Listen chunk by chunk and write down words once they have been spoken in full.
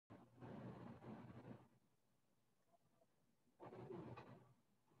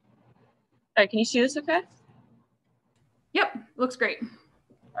right, can you see this okay? Yep, looks great.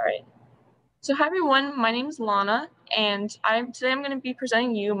 All right. So hi everyone, my name is Lana, and today I'm going to be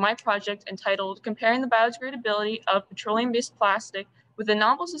presenting you my project entitled Comparing the Biodegradability of Petroleum-Based Plastic with a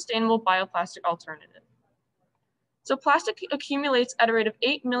Novel Sustainable Bioplastic Alternative. So plastic accumulates at a rate of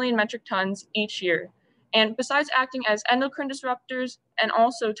 8 million metric tons each year, and besides acting as endocrine disruptors and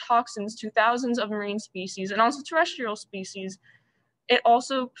also toxins to thousands of marine species and also terrestrial species, we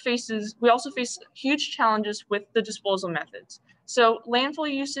also face huge challenges with the disposal methods. So landfill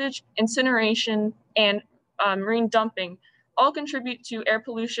usage, incineration, and marine dumping all contribute to air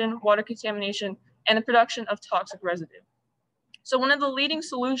pollution, water contamination, and the production of toxic residue. So one of the leading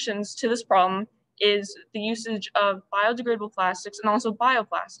solutions to this problem is the usage of biodegradable plastics and also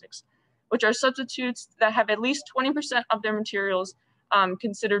bioplastics, which are substitutes that have at least 20% of their materials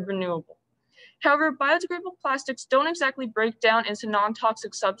considered renewable. However, biodegradable plastics don't exactly break down into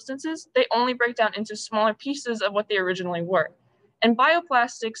non-toxic substances. They only break down into smaller pieces of what they originally were. And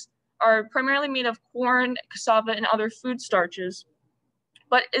bioplastics are primarily made of corn, cassava, and other food starches.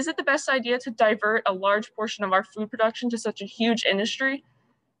 But is it the best idea to divert a large portion of our food production to such a huge industry?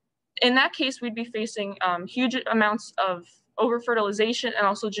 In that case, we'd be facing huge amounts of over-fertilization and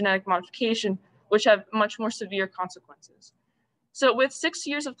also genetic modification, which have much more severe consequences. So with 6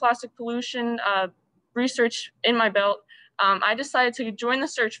 years of plastic pollution research in my belt, I decided to join the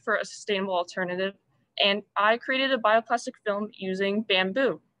search for a sustainable alternative, and I created a bioplastic film using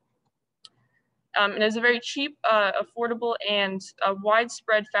bamboo. It is a very cheap, affordable, and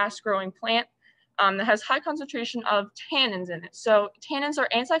widespread fast-growing plant that has high concentration of tannins in it. So tannins are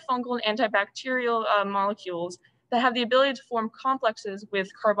antifungal and antibacterial molecules that have the ability to form complexes with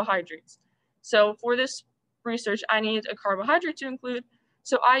carbohydrates. So for this research, I needed a carbohydrate to include,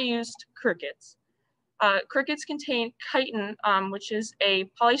 so I used crickets. Crickets contain chitin, which is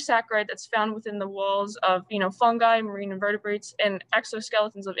a polysaccharide that's found within the walls of fungi, marine invertebrates, and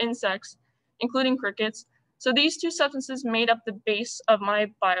exoskeletons of insects, including crickets. So these two substances made up the base of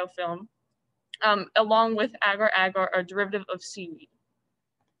my biofilm, along with agar-agar, a derivative of seaweed.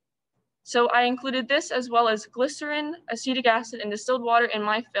 So I included this as well as glycerin, acetic acid, and distilled water in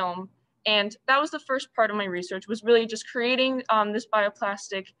my film. And that was the first part of my research, was really just creating this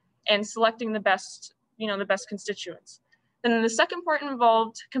bioplastic and selecting the best constituents. Then the second part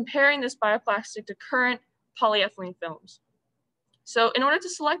involved comparing this bioplastic to current polyethylene films. So in order to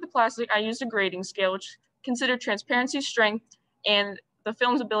select the plastic, I used a grading scale, which considered transparency, strength, and the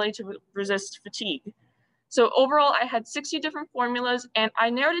film's ability to resist fatigue. So overall, I had 60 different formulas, and I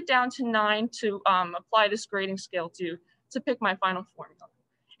narrowed it down to 9 to apply this grading scale to pick my final formula.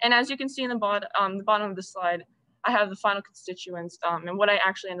 And as you can see in the bottom of the slide, I have the final constituents and what I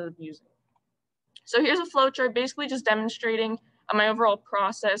actually ended up using. So here's a flow chart, basically just demonstrating my overall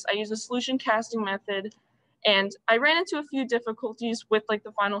process. I used a solution casting method, and I ran into a few difficulties with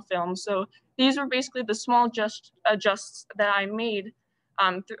the final film. So these were basically the small adjusts that I made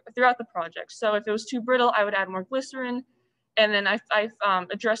throughout the project. So if it was too brittle, I would add more glycerin, and then I've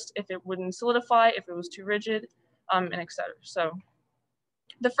addressed if it wouldn't solidify, if it was too rigid, and etc. So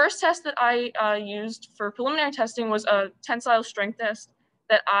the first test that I used for preliminary testing was a tensile strength test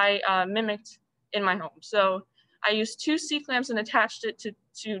that I mimicked in my home. So I used 2 C-clamps and attached it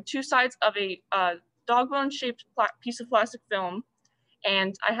to 2 sides of a dog bone shaped piece of plastic film,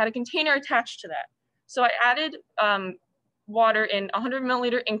 and I had a container attached to that. So I added water in 100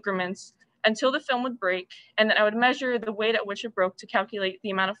 milliliter increments until the film would break, and then I would measure the weight at which it broke to calculate the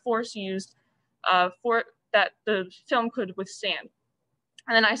amount of force used for that the film could withstand.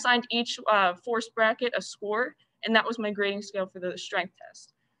 And then I assigned each force bracket a score, and that was my grading scale for the strength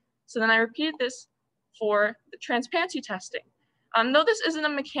test. So then I repeated this for the transparency testing. Though this isn't a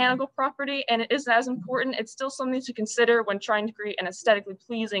mechanical property and it isn't as important, it's still something to consider when trying to create an aesthetically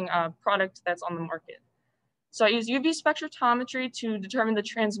pleasing product that's on the market. So I use UV spectrophometry to determine the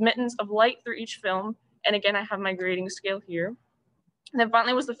transmittance of light through each film. And again, I have my grading scale here. And then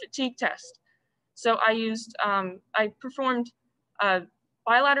finally was the fatigue test. So I performed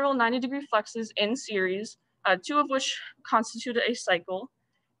bilateral 90-degree flexes in series, 2 of which constituted a cycle.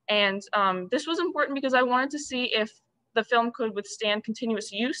 And this was important because I wanted to see if the film could withstand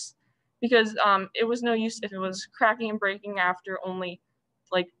continuous use, because it was no use if it was cracking and breaking after only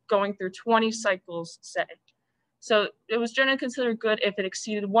going through 20 cycles, say. So it was generally considered good if it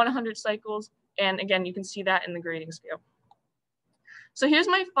exceeded 100 cycles. And again, you can see that in the grading scale. So here's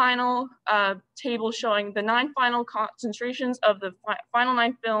my final table showing the 9 final concentrations of the final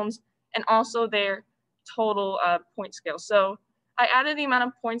 9 films and also their total point scale. So I added the amount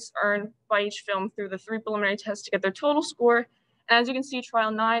of points earned by each film through the 3 preliminary tests to get their total score. And as you can see,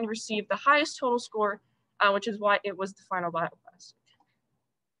 trial 9 received the highest total score, which is why it was the final bioplastic.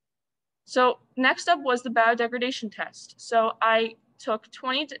 So next up was the biodegradation test. So I took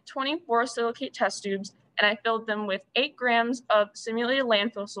 20 to 24 silicate test tubes and I filled them with 8 grams of simulated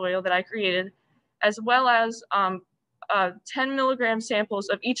landfill soil that I created, as well as 10 milligram samples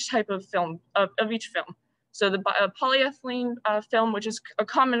of each type of film, of each film. So the polyethylene film, which is a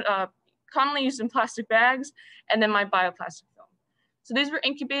commonly used in plastic bags, and then my bioplastic film. So these were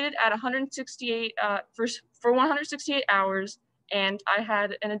incubated at 168 for 168 hours, and I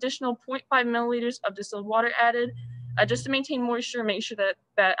had an additional 0.5 milliliters of distilled water added, just to maintain moisture, make sure that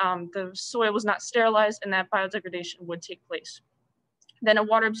the soil was not sterilized and that biodegradation would take place. Then a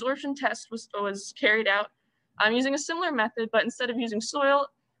water absorption test was carried out using a similar method, but instead of using soil,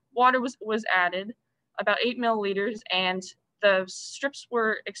 water was added, about 8 milliliters, and the strips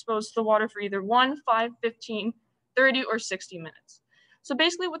were exposed to the water for either 1, 5, 15, 30, or 60 minutes. So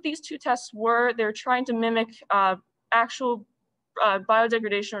basically what these two tests were, they're trying to mimic actual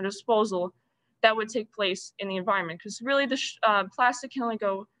biodegradation or disposal that would take place in the environment, because really the plastic can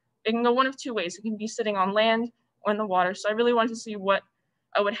go one of two ways. It can be sitting on land or in the water. So I really wanted to see what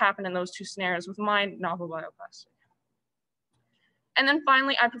would happen in those two scenarios with my novel bioplastic. And then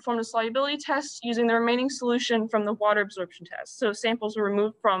finally, I performed a solubility test using the remaining solution from the water absorption test. So samples were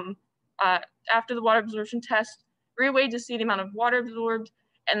removed from, after the water absorption test, reweighed to see the amount of water absorbed,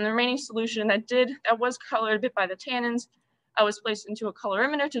 and the remaining solution that was colored a bit by the tannins was placed into a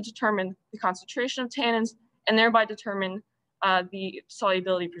colorimeter to determine the concentration of tannins and thereby determine the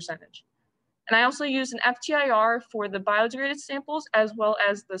solubility percentage. And I also used an FTIR for the biodegraded samples as well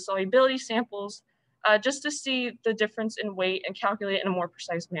as the solubility samples, just to see the difference in weight and calculate it in a more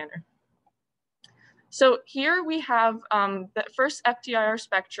precise manner. So here we have the first FTIR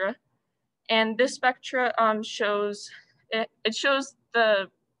spectra, and this spectra shows the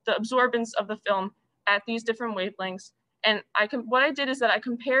absorbance of the film at these different wavelengths. And what I did is that I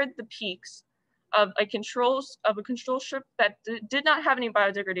compared the peaks of a control strip that did not have any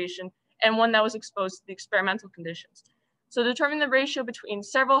biodegradation and one that was exposed to the experimental conditions. So determining the ratio between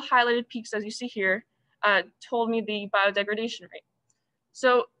several highlighted peaks, as you see here, told me the biodegradation rate.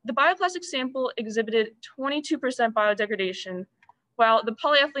 So the bioplastic sample exhibited 22% biodegradation, while the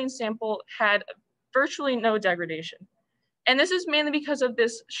polyethylene sample had virtually no degradation. And this is mainly because of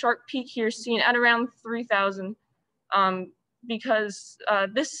this sharp peak here seen at around 3,000, because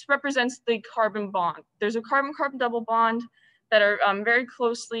this represents the carbon bond. There's a carbon-carbon double bond that are very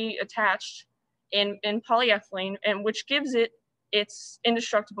closely attached in polyethylene, and which gives it its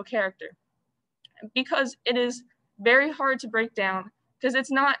indestructible character. Because it is very hard to break down, because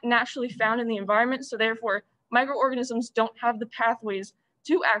it's not naturally found in the environment, so therefore microorganisms don't have the pathways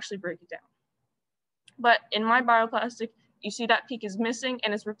to actually break it down. But in my bioplastic, you see that peak is missing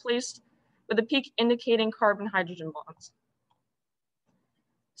and is replaced with a peak indicating carbon-hydrogen bonds.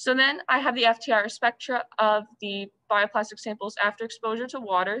 So then I have the FTIR spectra of the bioplastic samples after exposure to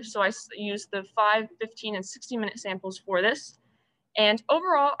water. So I used the 5, 15, and 60-minute samples for this. And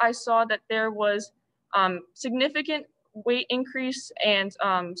overall, I saw that there was significant weight increase and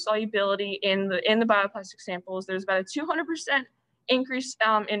solubility in the bioplastic samples. There's about a 200% increase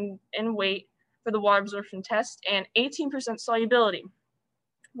in weight for the water absorption test and 18% solubility.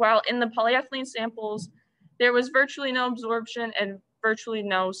 While in the polyethylene samples, there was virtually no absorption and virtually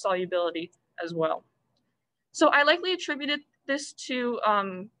no solubility as well. So I likely attributed this to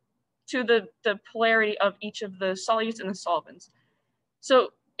the polarity of each of the solutes and the solvents. So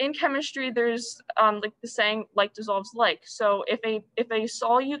in chemistry, there's like the saying, like dissolves like. So if a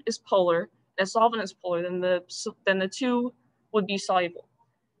solute is polar and a solvent is polar, then the two would be soluble.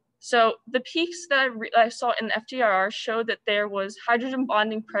 So the peaks that I saw in the FTIR showed that there was hydrogen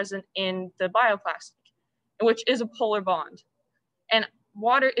bonding present in the bioplastic, which is a polar bond. And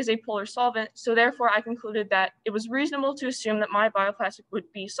water is a polar solvent, so therefore I concluded that it was reasonable to assume that my bioplastic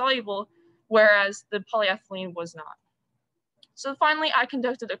would be soluble, whereas the polyethylene was not. So finally, I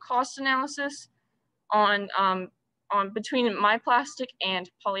conducted a cost analysis on between my plastic and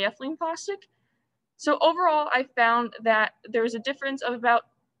polyethylene plastic. So overall, I found that there was a difference of about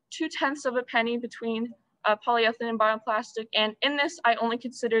 0.2 of a penny between polyethylene and bioplastic. And in this, I only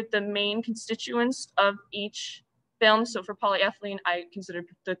considered the main constituents of each film. So for polyethylene, I considered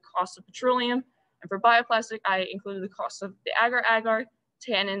the cost of petroleum. And for bioplastic, I included the cost of the agar-agar,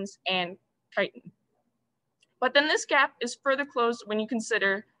 tannins, and chitin. But then this gap is further closed when you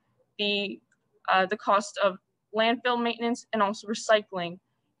consider the cost of landfill maintenance and also recycling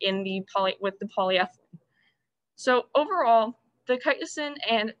with the polyethylene. So overall, the chitin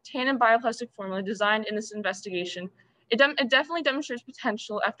and tannin bioplastic formula designed in this investigation it definitely demonstrates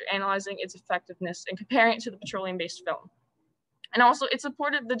potential after analyzing its effectiveness and comparing it to the petroleum-based film. And also, it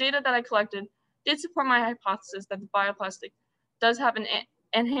supported the data that I collected did support my hypothesis that the bioplastic does have an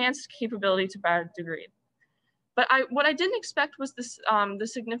enhanced capability to biodegrade. But what I didn't expect was this, the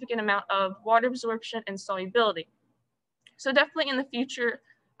significant amount of water absorption and solubility. So definitely in the future,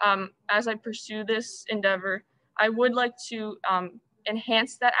 as I pursue this endeavor, I would like to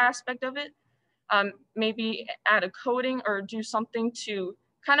enhance that aspect of it, maybe add a coating or do something to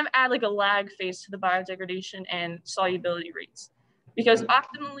kind of add like a lag phase to the biodegradation and solubility rates. Because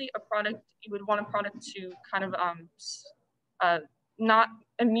optimally, you would want a product to kind of not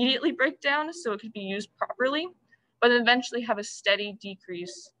immediately break down so it could be used properly, but eventually have a steady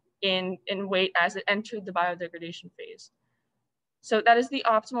decrease in weight as it entered the biodegradation phase. So that is the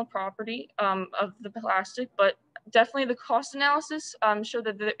optimal property of the plastic, but definitely the cost analysis showed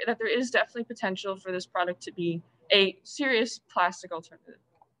that there is definitely potential for this product to be a serious plastic alternative.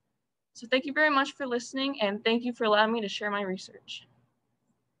 So thank you very much for listening, and thank you for allowing me to share my research.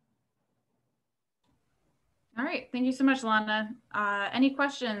 All right, thank you so much, Lana. Any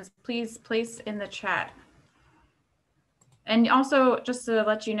questions, please place in the chat. And also, just to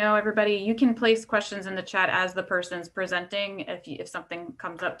let you know, everybody, you can place questions in the chat as the person's presenting if something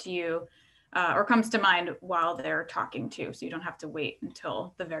comes up to you or comes to mind while they're talking to, so you don't have to wait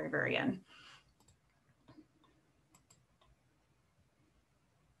until the very, very end.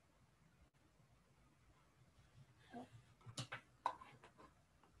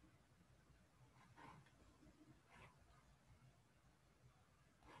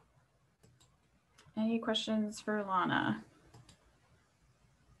 Any questions for Lana?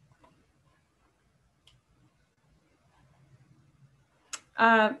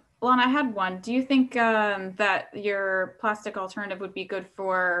 Lana, I had one. Do you think that your plastic alternative would be good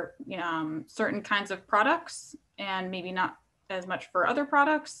for certain kinds of products and maybe not as much for other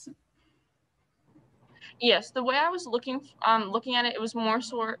products? Yes, the way I was looking at it, it was more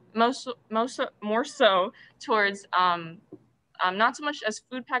so towards not so much as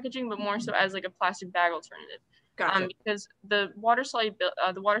food packaging, but more so as like a plastic bag alternative. Gotcha. Because the water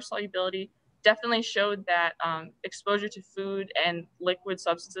solubility definitely showed that exposure to food and liquid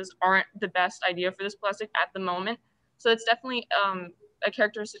substances aren't the best idea for this plastic at the moment. So it's definitely a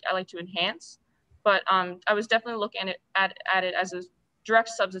characteristic I like to enhance. But I was definitely looking at it as a direct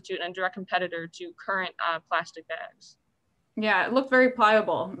substitute and direct competitor to current plastic bags. Yeah, it looked very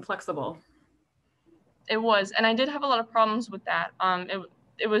pliable and flexible. It was, and I did have a lot of problems with that.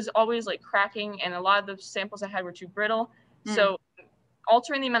 It was always like cracking, and a lot of the samples I had were too brittle. So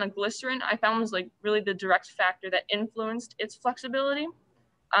altering the amount of glycerin I found was like really the direct factor that influenced its flexibility.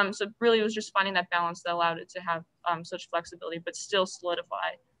 So really it was just finding that balance that allowed it to have such flexibility, but still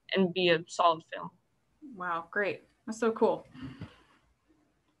solidify and be a solid film. Wow, great. That's so cool.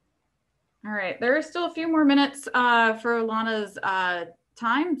 All right, there are still a few more minutes for Lana's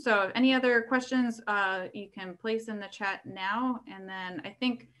time. So any other questions you can place in the chat now. And then I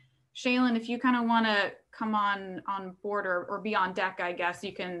think, Shaylin, if you kind of want to come on board or be on deck, I guess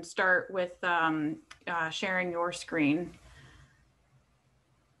you can start with sharing your screen.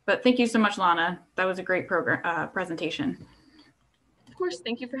 But thank you so much, Lana. That was a great presentation. Of course,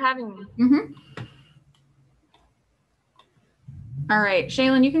 thank you for having me. Mm-hmm. All right,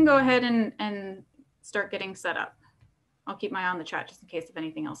 Shaylin, you can go ahead and start getting set up. I'll keep my eye on the chat just in case if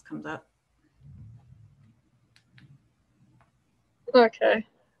anything else comes up. Okay.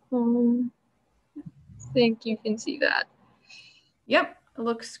 I think you can see that. Yep, it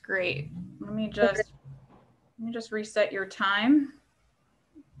looks great. Let me just reset your time.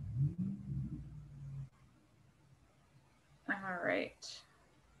 All right.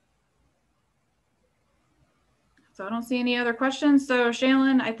 So I don't see any other questions. So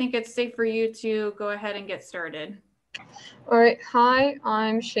Shaylin, I think it's safe for you to go ahead and get started. All right. Hi,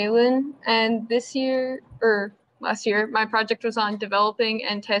 I'm Shaylin, and this year, or last year, my project was on developing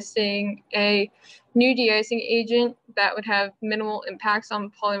and testing a new de-icing agent that would have minimal impacts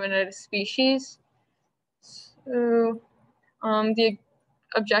on Polymonetus species. So the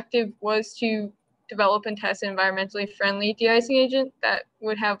objective was to develop and test an environmentally friendly de-icing agent that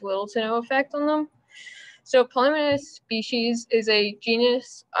would have little to no effect on them. So Polymonetus species is a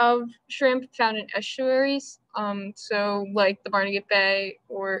genus of shrimp found in estuaries, so like the Barnegat Bay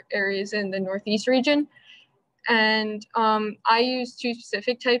or areas in the Northeast region. And I use two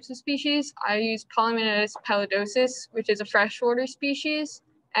specific types of species. I use Polymonetus palidosus, which is a freshwater species,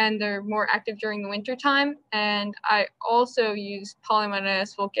 and they're more active during the winter time. And I also use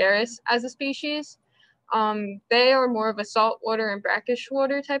Polymonetus vulgaris as a species. They are more of a saltwater and brackish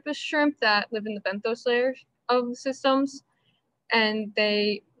water type of shrimp that live in the benthos layers of systems, and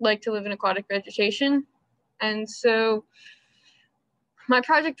they like to live in aquatic vegetation. And so my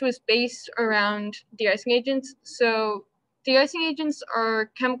project was based around de-icing agents. So de-icing agents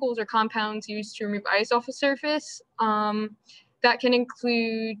are chemicals or compounds used to remove ice off a surface. That can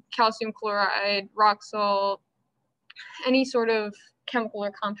include calcium chloride, rock salt, any sort of chemical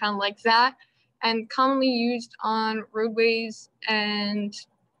or compound like that, and commonly used on roadways and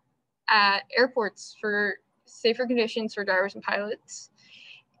at airports for safer conditions for drivers and pilots.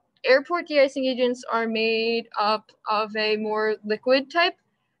 Airport de-icing agents are made up of a more liquid type,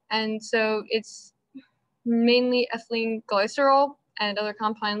 and so it's mainly ethylene glycerol and other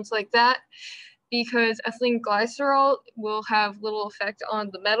compounds like that, because ethylene glycerol will have little effect on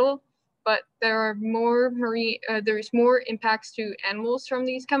the metal, but there are more there's more impacts to animals from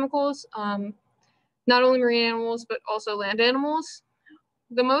these chemicals, not only marine animals, but also land animals.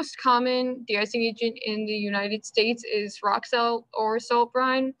 The most common de-icing agent in the United States is rock salt or salt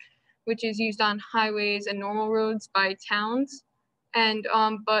brine, which is used on highways and normal roads by towns. And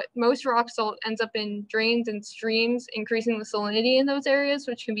but most rock salt ends up in drains and streams, increasing the salinity in those areas,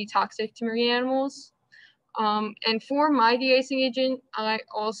 which can be toxic to marine animals. And for my de-icing agent, I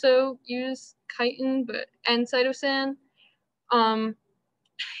also use chitin and cytosan.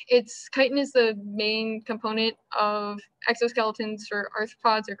 Chitin is the main component of exoskeletons for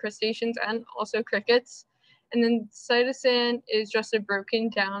arthropods or crustaceans and also crickets. And then cytosan is just a broken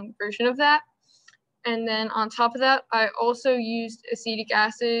down version of that. And then on top of that, I also used acetic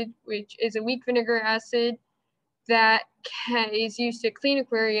acid, which is a weak vinegar acid that is used to clean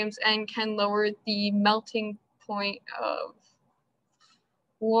aquariums and can lower the melting point of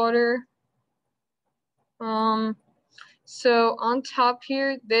water. So on top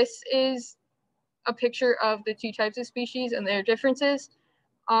here, this is a picture of the two types of species and their differences.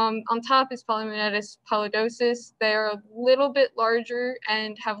 On top is Polymonetus palidosus. They are a little bit larger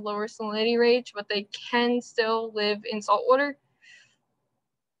and have lower salinity range, but they can still live in saltwater,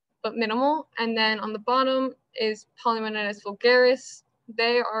 but minimal. And then on the bottom is Polymonetus vulgaris.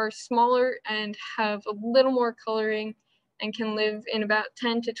 They are smaller and have a little more coloring and can live in about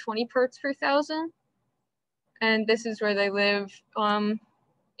 10 to 20 parts per thousand. And this is where they live in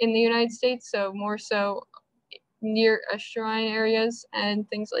the United States, so more so near estuarine areas and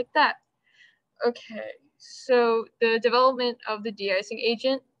things like that. Okay, so the development of the de-icing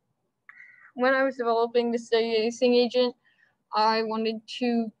agent. When I was developing this de-icing agent, I wanted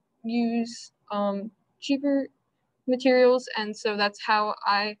to use cheaper materials, and so that's how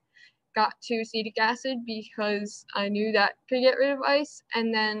I got to acetic acid, because I knew that could get rid of ice,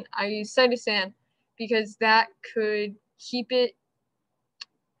 and then I used cytosan because that could keep it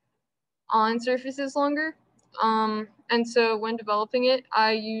on surfaces longer. And so when developing it,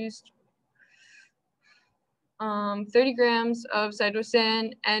 I used 30 grams of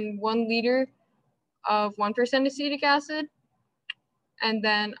cytosan and 1 liter of 1% acetic acid. And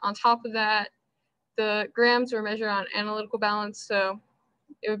then on top of that, the grams were measured on analytical balance, so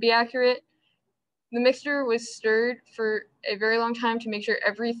it would be accurate. The mixture was stirred for a very long time to make sure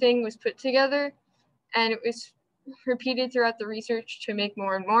everything was put together, and it was repeated throughout the research to make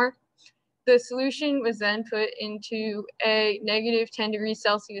more and more. The solution was then put into a negative 10 degrees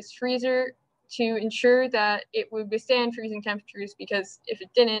Celsius freezer to ensure that it would withstand freezing temperatures, because if it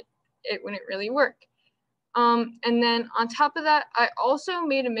didn't, it wouldn't really work. And then on top of that, I also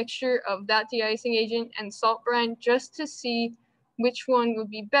made a mixture of that de-icing agent and salt brine just to see which one would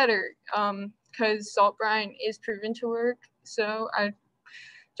be better, because salt brine is proven to work. So I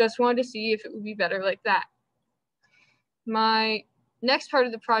just wanted to see if it would be better like that. My next part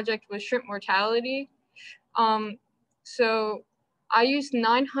of the project was shrimp mortality. So I used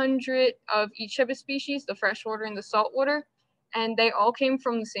 900 of each type of species, the freshwater and the saltwater, and they all came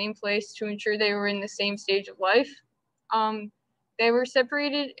from the same place to ensure they were in the same stage of life. They were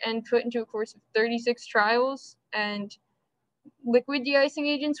separated and put into a course of 36 trials, and liquid de-icing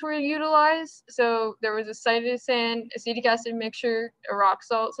agents were utilized. So there was a cytosan acetic acid mixture, a rock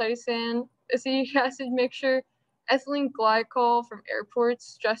salt cytosan acetic acid mixture, ethylene glycol from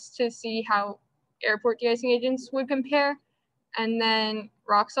airports just to see how airport de-icing agents would compare, and then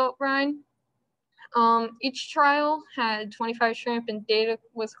rock salt brine. Each trial had 25 shrimp, and data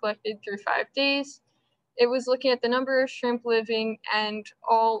was collected through 5 days. It was looking at the number of shrimp living and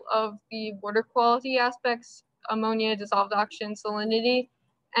all of the water quality aspects, ammonia, dissolved oxygen, salinity,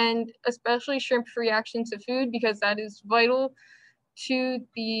 and especially shrimp's reaction to food, because that is vital to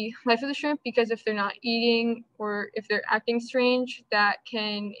the life of the shrimp, because if they're not eating or if they're acting strange, that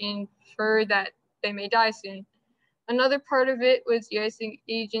can infer that they may die soon. Another part of it was de-icing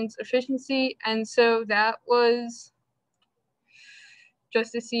agents efficiency, and so that was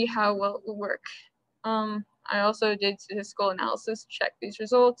just to see how well it would work. I also did statistical analysis to check these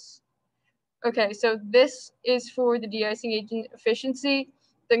results. Okay, so this is for the de-icing agent efficiency.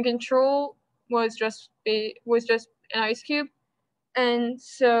 The control was just an ice cube, and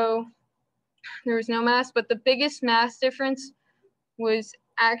so there was no mass, but the biggest mass difference was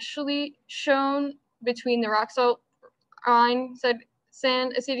actually shown between the rock salt brine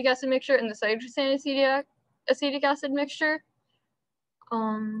sand acetic acid mixture and the cytosand acetic acid mixture.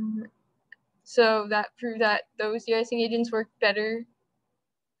 So that proved that those de-icing agents work better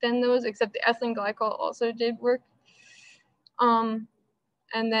than those, except the ethylene glycol also did work. And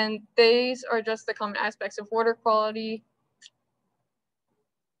then these are just the common aspects of water quality.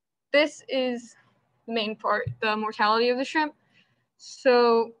 This is the main part, the mortality of the shrimp.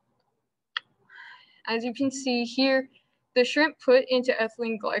 So as you can see here, the shrimp put into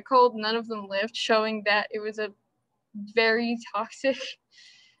ethylene glycol, none of them lived, showing that it was a very toxic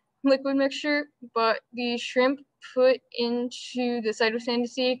liquid mixture. But the shrimp put into the cytosand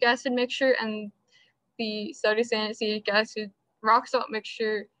acetic acid mixture and the cytosand acetic acid rock salt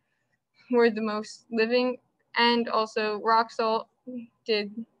mixture were the most living, and also rock salt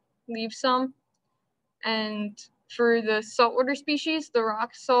did leave some. And for the saltwater species, the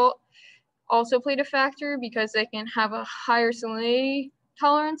rock salt also played a factor because they can have a higher salinity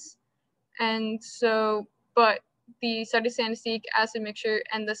tolerance. And so, but the cytosand acetic acid mixture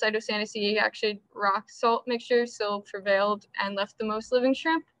and the cytosand acetic acid rock salt mixture still prevailed and left the most living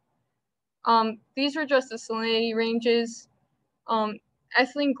shrimp. These were just the salinity ranges.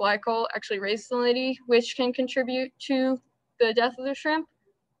 Ethylene glycol actually raised salinity, which can contribute to the death of the shrimp.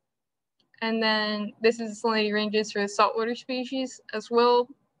 And then this is the salinity ranges for the saltwater species as well.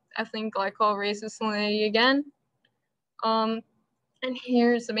 Ethylene glycol raises salinity again. And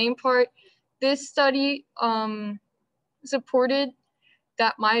here's the main part. This study supported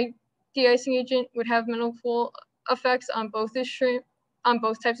that my de-icing agent would have meaningful effects on both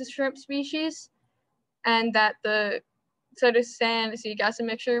types of shrimp species, and that the cytosand acetic acid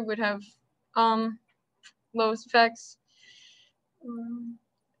mixture would have lowest effects.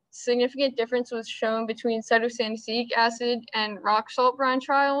 Significant difference was shown between cytosand acetic acid and rock salt brine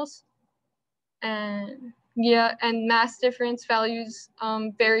trials. And yeah, and mass difference values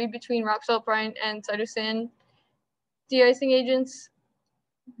vary between rock salt brine and cytosand de-icing agents,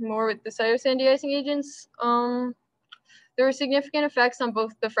 more with the cytosand de-icing agents. There were significant effects on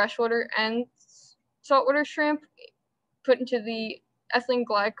both the freshwater and saltwater shrimp put into the ethylene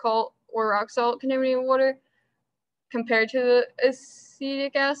glycol or rock salt contaminated water compared to the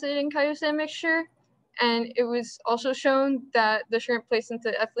acetic acid and chyosand mixture. And it was also shown that the shrimp placed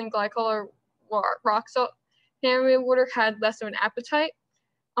into ethylene glycol or rock salt contaminated water had less of an appetite.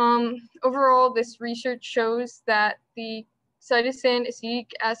 Overall, this research shows that the cytosand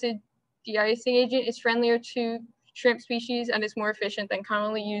acetic acid de-icing agent is friendlier to shrimp species and is more efficient than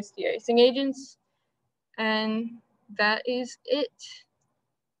commonly used de-icing agents. And that is it.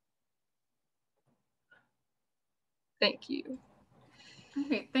 Thank you.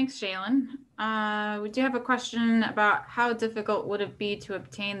 Okay, thanks, Shaylin. We do have a question about how difficult would it be to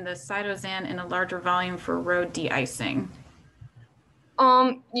obtain the cytosand in a larger volume for road de-icing?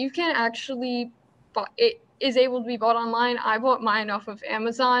 You can actually, it is able to be bought online. I bought mine off of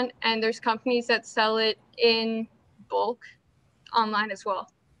Amazon, and there's companies that sell it in bulk online as well.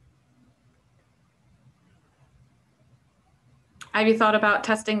 Have you thought about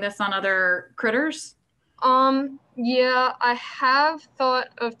testing this on other critters? Yeah, I have thought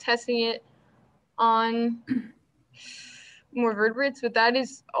of testing it on more vertebrates, but that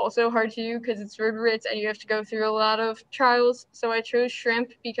is also hard to do because it's vertebrates and you have to go through a lot of trials. So I chose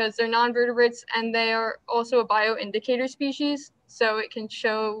shrimp because they're non-vertebrates and they are also a bioindicator species. So it can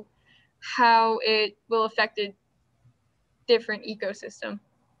show how it will affect a different ecosystem.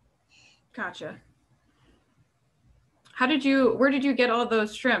 Gotcha. Where did you get all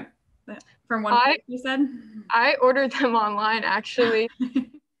those shrimp? From one place, you said? I ordered them online, actually.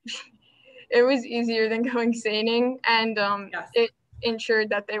 It was easier than going seining, and yes. It ensured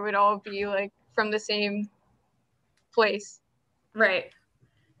that they would all be like from the same place. Right.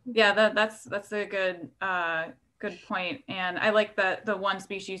 Yeah, that's a good point. And I like that the one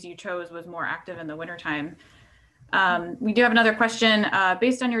species you chose was more active in the wintertime. We do have another question.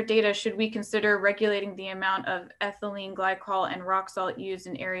 Based on your data, should we consider regulating the amount of ethylene glycol and rock salt used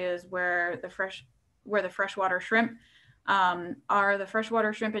in areas where the freshwater shrimp are the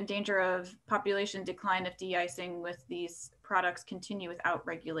freshwater shrimp in danger of population decline if de-icing with these products continue without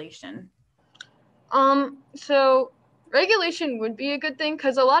regulation? So Regulation would be a good thing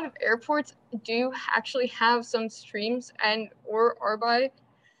because a lot of airports do actually have some streams or are by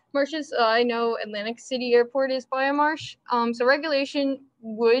marshes. I know Atlantic City Airport is by a marsh. So regulation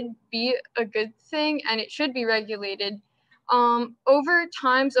would be a good thing, and it should be regulated. Over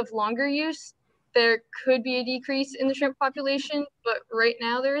times of longer use, there could be a decrease in the shrimp population, but right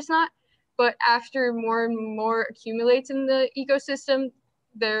now there is not. But after more and more accumulates in the ecosystem,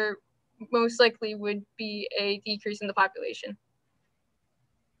 there most likely would be a decrease in the population.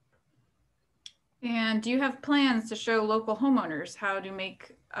 And do you have plans to show local homeowners how to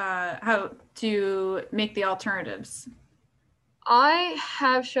make the alternatives? I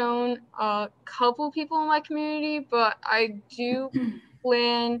have shown a couple people in my community, but I do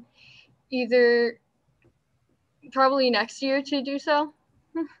plan either probably next year to do so.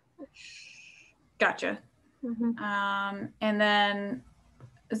 Gotcha. And then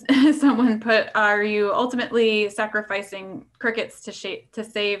someone put, are you ultimately sacrificing crickets to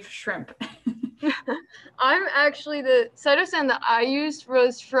save shrimp? I'm actually, the cytosand that I used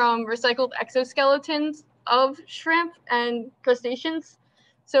was from recycled exoskeletons of shrimp and crustaceans.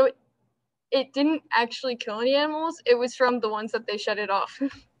 So it didn't actually kill any animals. It was from the ones that they shedded off.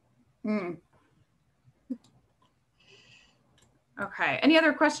 Okay, any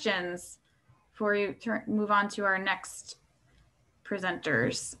other questions before you move on to our next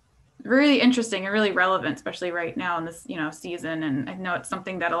presenters? Really interesting and really relevant, especially right now in this season. And I know it's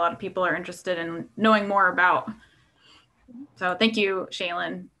something that a lot of people are interested in knowing more about. So thank you,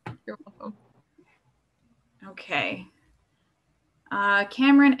 Shaylin. You're welcome. Okay.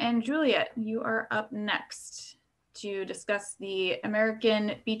 Cameron and Juliet, you are up next to discuss the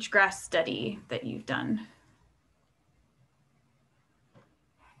American beachgrass study that you've done.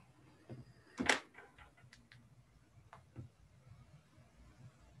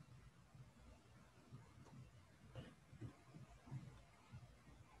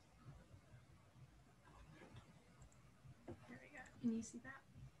 Can you see that?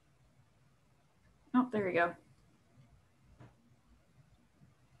 Oh, there you go.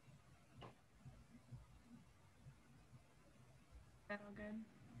 That all good?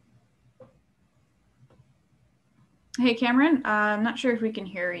 Hey, Cameron, I'm not sure if we can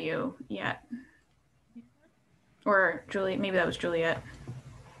hear you yet. Or Juliet, maybe that was Juliet.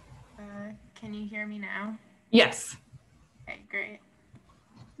 Can you hear me now? Yes. Okay, great.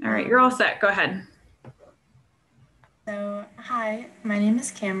 All right, you're all set. Go ahead. So, hi, my name is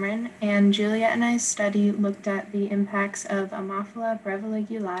Cameron, and Juliet and I's study looked at the impacts of Ammophila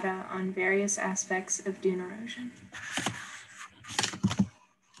breviligulata on various aspects of dune erosion.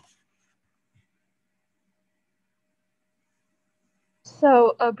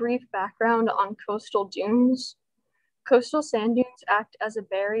 So a brief background on coastal dunes. Coastal sand dunes act as a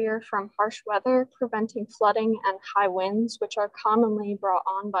barrier from harsh weather, preventing flooding and high winds, which are commonly brought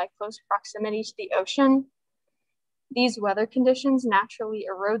on by close proximity to the ocean. These weather conditions naturally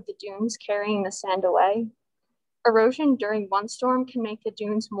erode the dunes, carrying the sand away. Erosion during one storm can make the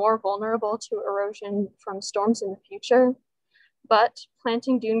dunes more vulnerable to erosion from storms in the future, but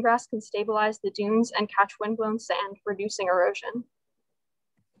planting dune grass can stabilize the dunes and catch windblown sand, reducing erosion.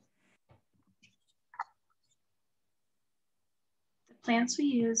 The plants we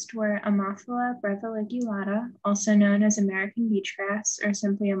used were Ammophila breviligulata, also known as American beachgrass or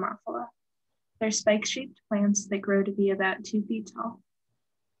simply Ammophila. They're spike-shaped plants that grow to be about 2 feet tall.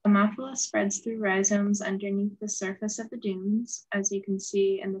 Ammophila spreads through rhizomes underneath the surface of the dunes, as you can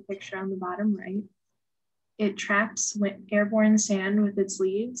see in the picture on the bottom right. It traps airborne sand with its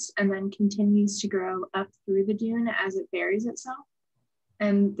leaves and then continues to grow up through the dune as it buries itself.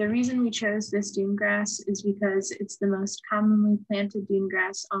 And the reason we chose this dune grass is because it's the most commonly planted dune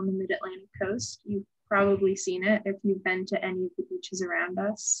grass on the mid-Atlantic coast. You've probably seen it if you've been to any of the beaches around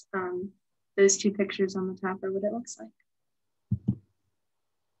us. Those 2 pictures on the top are what it looks like.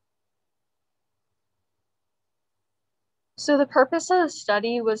 So the purpose of the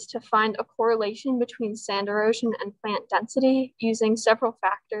study was to find a correlation between sand erosion and plant density using several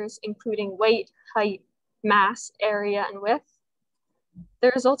factors, including weight, height, mass, area, and width.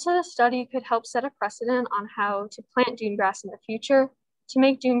 The results of the study could help set a precedent on how to plant dune grass in the future to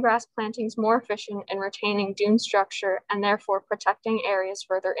make dune grass plantings more efficient in retaining dune structure and therefore protecting areas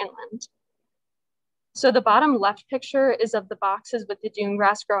further inland. So the bottom left picture is of the boxes with the dune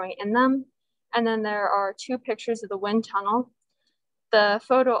grass growing in them. And then there are 2 pictures of the wind tunnel. The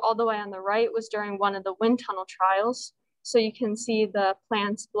photo all the way on the right was during one of the wind tunnel trials. So you can see the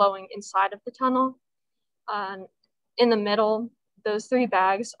plants blowing inside of the tunnel. In the middle, those 3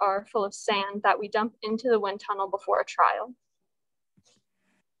 bags are full of sand that we dump into the wind tunnel before a trial.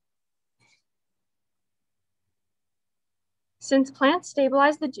 Since plants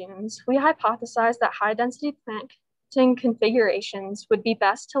stabilize the dunes, we hypothesized that high-density planting configurations would be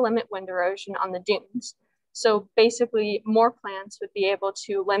best to limit wind erosion on the dunes. So basically, more plants would be able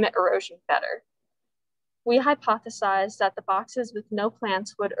to limit erosion better. We hypothesized that the boxes with no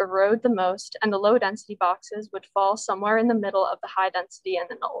plants would erode the most, and the low-density boxes would fall somewhere in the middle of the high density and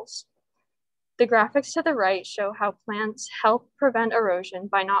the knolls. The graphics to the right show how plants help prevent erosion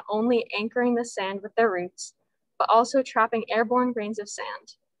by not only anchoring the sand with their roots, but also trapping airborne grains of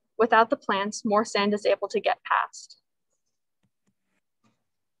sand. Without the plants, more sand is able to get past.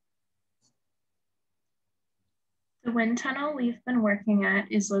 The wind tunnel we've been working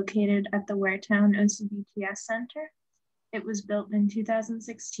at is located at the Waretown OCBTS Center. It was built in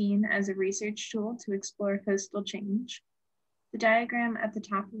 2016 as a research tool to explore coastal change. The diagram at the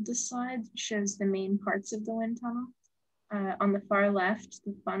top of the slide shows the main parts of the wind tunnel. On the far left,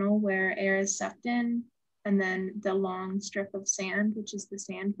 the funnel where air is sucked in, and then the long strip of sand, which is the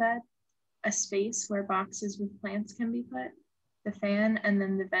sand bed, a space where boxes with plants can be put, the fan, and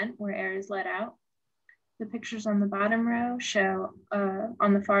then the vent where air is let out. The pictures on the bottom row show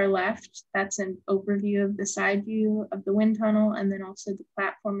on the far left, that's an overview of the side view of the wind tunnel and then also the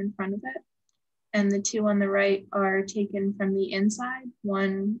platform in front of it. And the two on the right are taken from the inside,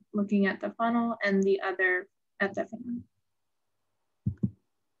 one looking at the funnel and the other at the fan.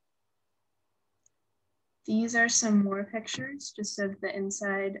 These are some more pictures just of the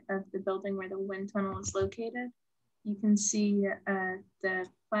inside of the building where the wind tunnel is located. You can see the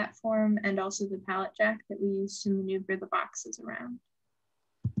platform and also the pallet jack that we use to maneuver the boxes around.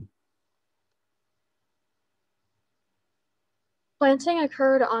 Planting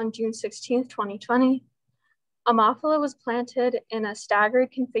occurred on June 16th, 2020. Ammophila was planted in a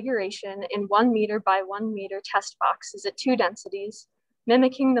staggered configuration in 1 meter by 1 meter test boxes at 2 densities,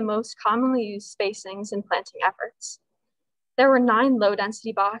 mimicking the most commonly used spacings in planting efforts. There were 9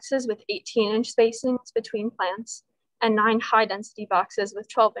 low-density boxes with 18-inch spacings between plants and 9 high-density boxes with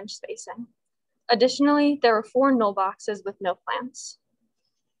 12-inch spacing. Additionally, there were 4 null boxes with no plants.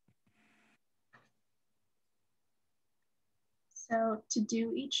 So to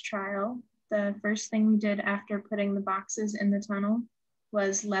do each trial, the first thing we did after putting the boxes in the tunnel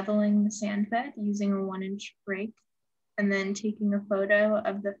was leveling the sand bed using a 1-inch rake, and then taking a photo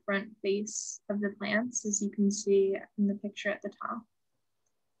of the front face of the plants, as you can see in the picture at the top.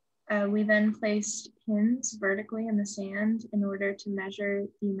 We then placed pins vertically in the sand in order to measure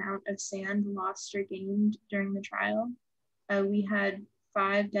the amount of sand lost or gained during the trial. We had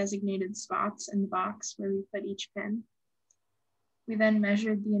 5 designated spots in the box where we put each pin. We then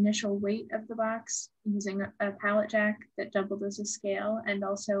measured the initial weight of the box using a pallet jack that doubled as a scale and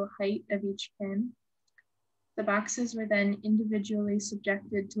also height of each pin. The boxes were then individually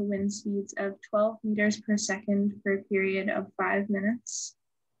subjected to wind speeds of 12 meters per second for a period of 5 minutes.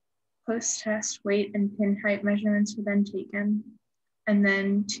 Post-test weight and pin height measurements were then taken. And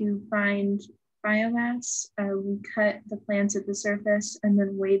then to find biomass, we cut the plants at the surface and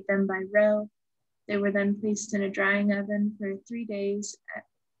then weighed them by row. They were then placed in a drying oven for 3 days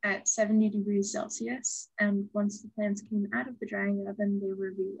at 70 degrees Celsius. And once the plants came out of the drying oven, they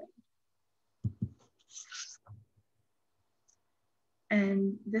were reweighed.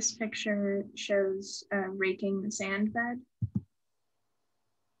 And this picture shows raking the sand bed.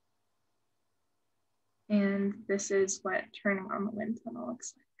 And this is what turning on the wind tunnel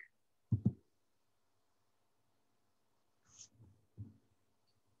looks like.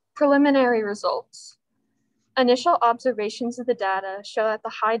 Preliminary results. Initial observations of the data show that the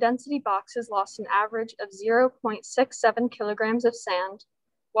high density boxes lost an average of 0.67 kilograms of sand,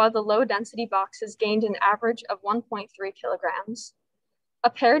 while the low density boxes gained an average of 1.3 kilograms. A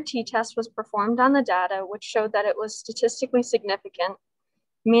paired t-test was performed on the data, which showed that it was statistically significant,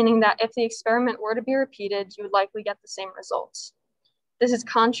 meaning that if the experiment were to be repeated, you would likely get the same results. This is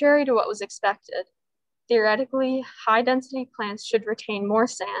contrary to what was expected. Theoretically, high-density plants should retain more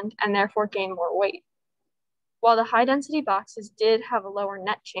sand and therefore gain more weight. While the high-density boxes did have a lower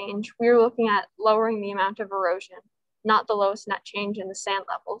net change, we were looking at lowering the amount of erosion, not the lowest net change in the sand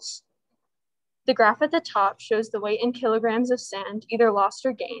levels. The graph at the top shows the weight in kilograms of sand either lost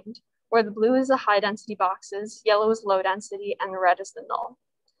or gained, where the blue is the high-density boxes, yellow is low density, and the red is the null.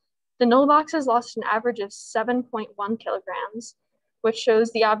 The null boxes lost an average of 7.1 kilograms, which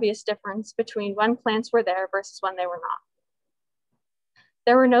shows the obvious difference between when plants were there versus when they were not.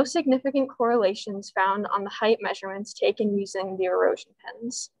 There were no significant correlations found on the height measurements taken using the erosion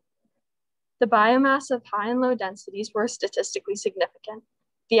pins. The biomass of high and low densities were statistically significant.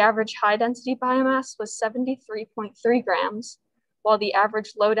 The average high density biomass was 73.3 grams, while the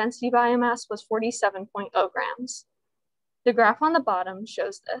average low density biomass was 47.0 grams. The graph on the bottom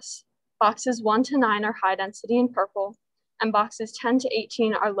shows this. Boxes 1 to 9 are high density in purple, and boxes 10 to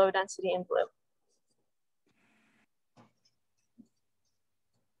 18 are low density in blue.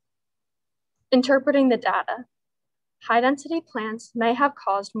 Interpreting the data. High-density plants may have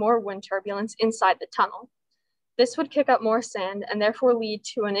caused more wind turbulence inside the tunnel. This would kick up more sand and therefore lead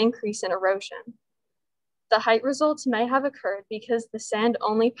to an increase in erosion. The height results may have occurred because the sand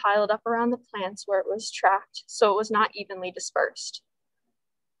only piled up around the plants where it was trapped, so it was not evenly dispersed.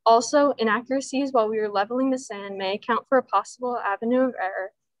 Also, inaccuracies while we were leveling the sand may account for a possible avenue of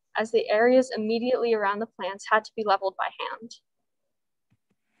error, as the areas immediately around the plants had to be leveled by hand.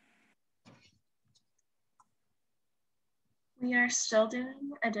 We are still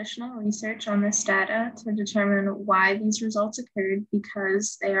doing additional research on this data to determine why these results occurred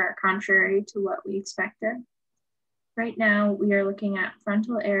because they are contrary to what we expected. Right now, we are looking at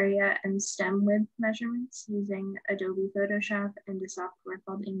frontal area and stem width measurements using Adobe Photoshop and a software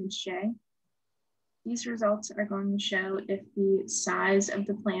called ImageJ. These results are going to show if the size of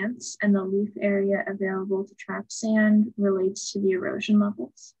the plants and the leaf area available to trap sand relates to the erosion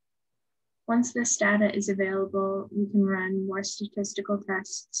levels. Once this data is available, we can run more statistical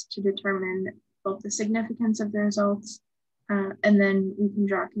tests to determine both the significance of the results, and then we can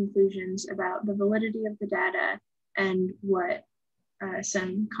draw conclusions about the validity of the data and what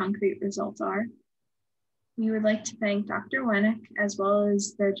some concrete results are. We would like to thank Dr. Wennick, as well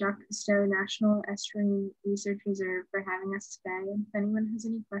as the Jacques Cousteau National Estuarine Research Reserve for having us today. And if anyone has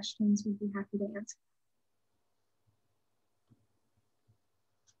any questions, we'd be happy to answer.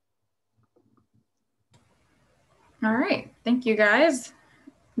 All right, thank you guys.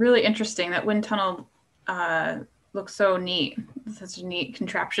 Really interesting. That wind tunnel looks so neat. Such a neat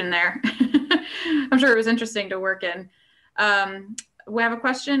contraption there. I'm sure it was interesting to work in. We have a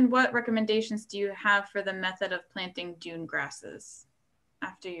question. What recommendations do you have for the method of planting dune grasses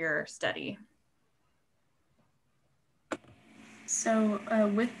after your study? So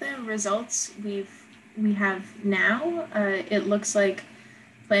with the results we have now, it looks like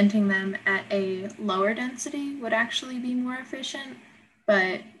planting them at a lower density would actually be more efficient,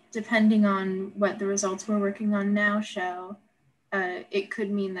 but depending on what the results we're working on now show, it could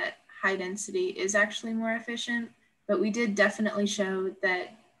mean that high density is actually more efficient, but we did definitely show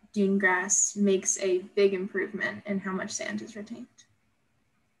that dune grass makes a big improvement in how much sand is retained.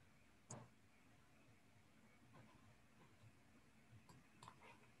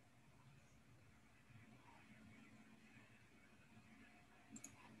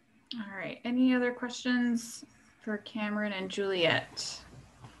 All right, any other questions for Cameron and Juliet?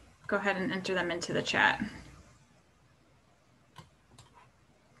 Go ahead and enter them into the chat.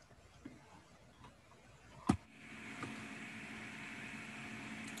 All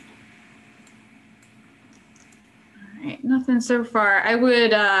right, nothing so far. I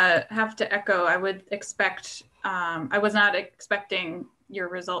would have to echo, I would expect, I was not expecting your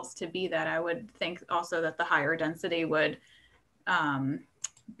results to be that. I would think also that the higher density would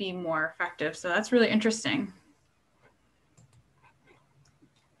be more effective. So that's really interesting.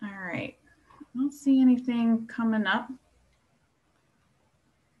 All right, I don't see anything coming up.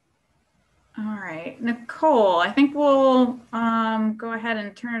 All right, Nicole, I think we'll go ahead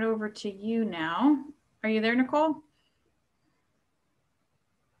and turn it over to you now. Are you there, Nicole?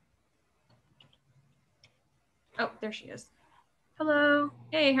 Oh, there she is. Hello.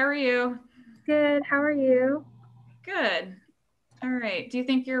 Hey, how are you? Good. How are you? Good. All right. Do you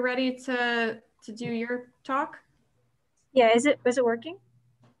think you're ready to do your talk? Yeah. Is it working?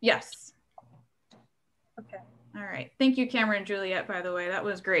 Yes. Okay. All right. Thank you, Cameron and Juliet, by the way. That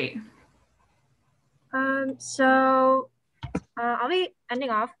was great. I'll be ending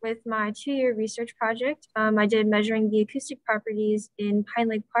off with my 2-year research project. I did measuring the acoustic properties in Pine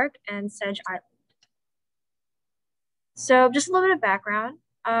Lake Park and Sedge Island. So just a little bit of background.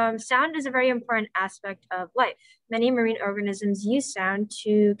 Sound is a very important aspect of life. Many marine organisms use sound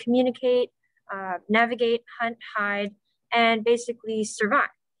to communicate, navigate, hunt, hide, and basically survive.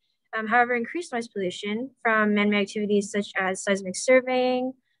 However, increased noise pollution from man-made activities such as seismic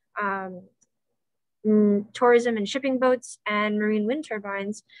surveying, tourism and shipping boats, and marine wind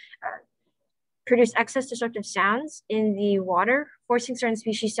turbines produce excess disruptive sounds in the water, forcing certain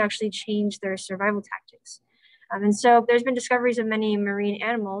species to actually change their survival tactics. And so there's been discoveries of many marine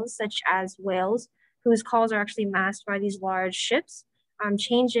animals, such as whales, whose calls are actually masked by these large ships,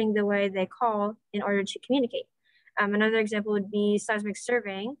 changing the way they call in order to communicate. Another example would be seismic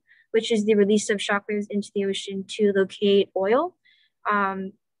surveying, which is the release of shockwaves into the ocean to locate oil.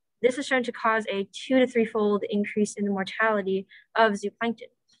 This is shown to cause a 2- to 3-fold increase in the mortality of zooplankton.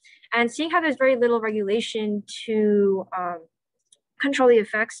 And seeing how there's very little regulation to control the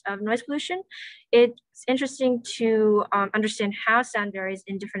effects of noise pollution, it's interesting to understand how sound varies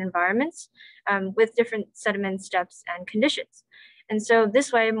in different environments with different sediment depths and conditions. And so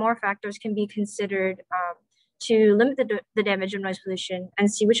this way, more factors can be considered to limit the damage of noise pollution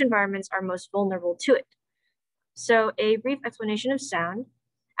and see which environments are most vulnerable to it. So a brief explanation of sound.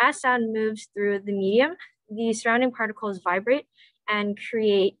 As sound moves through the medium, the surrounding particles vibrate and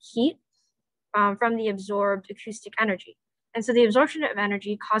create heat from the absorbed acoustic energy. And so the absorption of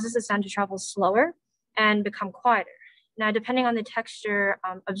energy causes the sound to travel slower and become quieter. Now, depending on the texture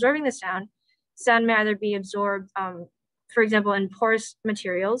absorbing the sound may either be absorbed, for example, in porous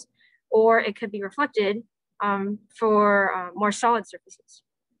materials, or it could be reflected for more solid surfaces.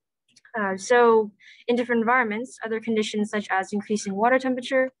 So in different environments, other conditions such as increasing water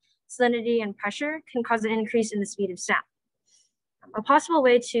temperature, salinity, and pressure can cause an increase in the speed of sound. A possible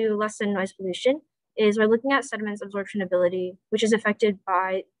way to lessen noise pollution is by looking at sediment's absorption ability, which is affected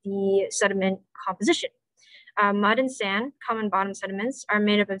by the sediment composition. Mud and sand, common bottom sediments, are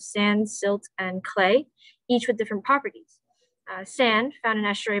made up of sand, silt, and clay, each with different properties. Sand, found in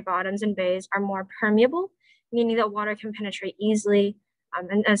estuary bottoms and bays, are more permeable, meaning that water can penetrate easily,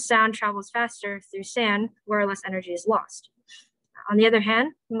 and as sound travels faster through sand, where less energy is lost. On the other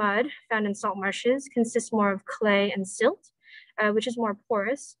hand, mud, found in salt marshes, consists more of clay and silt, which is more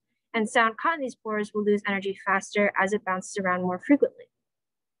porous, and sound caught in these pores will lose energy faster as it bounces around more frequently.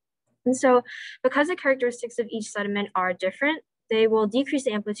 And so, because the characteristics of each sediment are different, they will decrease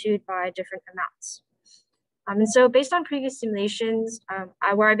the amplitude by different amounts. And so based on previous simulations,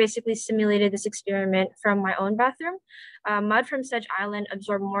 where I basically simulated this experiment from my own bathroom, mud from Sedge Island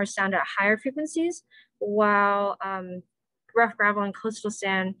absorbed more sound at higher frequencies, while rough gravel and coastal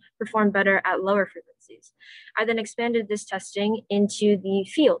sand performed better at lower frequencies. I then expanded this testing into the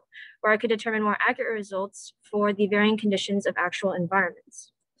field, where I could determine more accurate results for the varying conditions of actual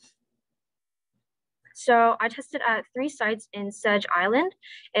environments. So I tested at 3 sites in Sedge Island,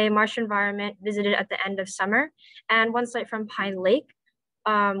 a marsh environment visited at the end of summer, and 1 site from Pine Lake,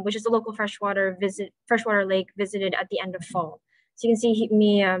 which is a local freshwater lake visited at the end of fall. So you can see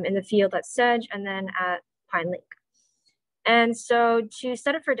me in the field at Sedge and then at Pine Lake. And so to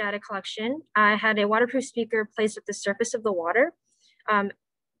set up for data collection, I had a waterproof speaker placed at the surface of the water,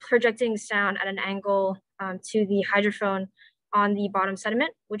 projecting sound at an angle to the hydrophone on the bottom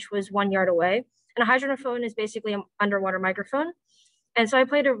sediment, which was 1 yard away. And a hydrophone is basically an underwater microphone. And so I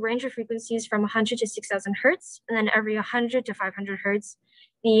played a range of frequencies from 100 to 6,000 hertz, and then every 100 to 500 hertz,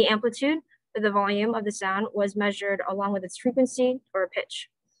 the amplitude or the volume of the sound was measured along with its frequency or pitch.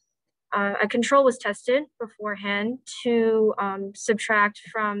 A control was tested beforehand to subtract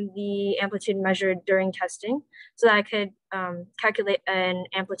from the amplitude measured during testing so that I could calculate an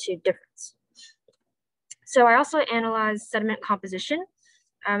amplitude difference. So I also analyzed sediment composition.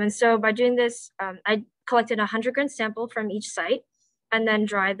 And so by doing this, I collected a 100-grain sample from each site and then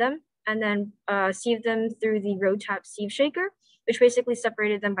dried them and then sieved them through the road tap sieve shaker, which basically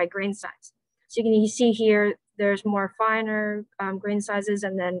separated them by grain size. So you can see here, there's more finer grain sizes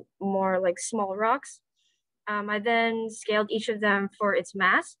and then more like small rocks. I then scaled each of them for its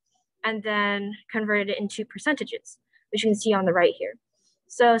mass and then converted it into percentages, which you can see on the right here.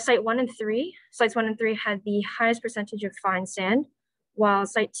 So sites 1 and 3 had the highest percentage of fine sand, while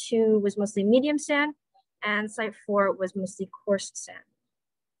site 2 was mostly medium sand, and site 4 was mostly coarse sand.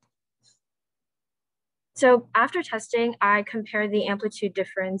 So after testing, I compared the amplitude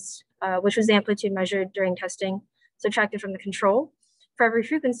difference, which was the amplitude measured during testing, subtracted from the control for every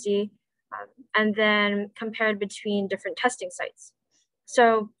frequency, and then compared between different testing sites.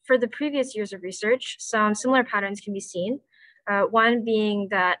 So for the previous years of research, some similar patterns can be seen. One being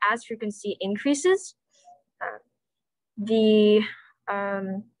that as frequency increases, the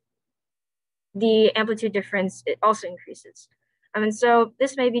amplitude difference, it also increases. And so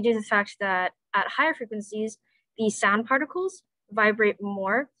this may be due to the fact that at higher frequencies, the sound particles vibrate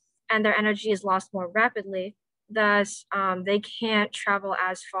more and their energy is lost more rapidly. Thus, they can't travel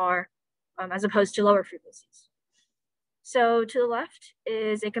as far as opposed to lower frequencies. So to the left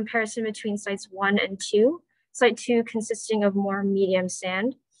is a comparison between sites 1 and 2. Site 2 consisting of more medium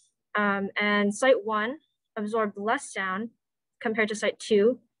sand, and site 1 absorbed less sound compared to site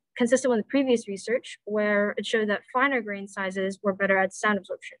 2, consistent with the previous research where it showed that finer grain sizes were better at sound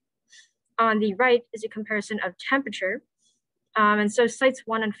absorption. On the right is a comparison of temperature. And so sites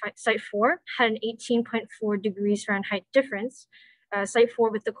 1 and site 4 had an 18.4 degrees Fahrenheit difference, site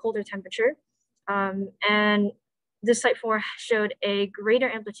 4 with the colder temperature. And this site 4 showed a greater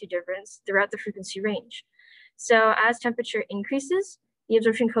amplitude difference throughout the frequency range. So as temperature increases, the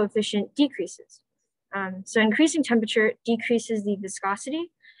absorption coefficient decreases. So increasing temperature decreases the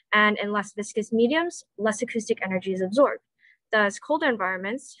viscosity, and in less viscous mediums, less acoustic energy is absorbed. Thus, colder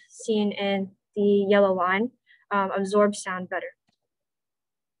environments, seen in the yellow line, absorb sound better.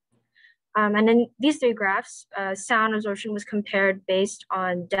 And in these three graphs, sound absorption was compared based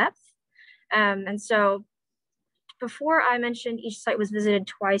on depth. And so before I mentioned each site was visited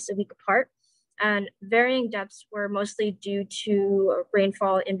twice a week apart, and varying depths were mostly due to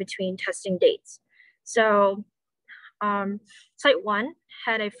rainfall in between testing dates. So site 1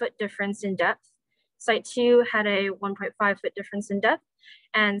 had a foot difference in depth, site 2 had a 1.5 foot difference in depth,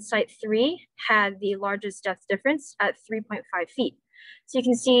 and site 3 had the largest depth difference at 3.5 feet. So you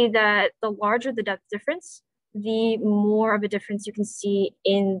can see that the larger the depth difference, the more of a difference you can see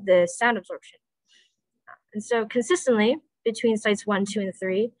in the sound absorption. And so consistently between sites 1, 2, and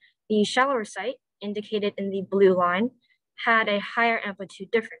 3, the shallower site, indicated in the blue line, had a higher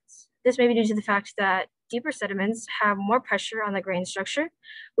amplitude difference. This may be due to the fact that deeper sediments have more pressure on the grain structure,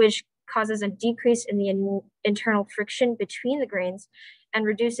 which causes a decrease in the internal friction between the grains and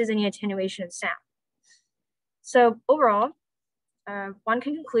reduces any attenuation of sound. So overall, one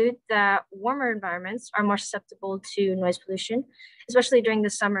can conclude that warmer environments are more susceptible to noise pollution, especially during the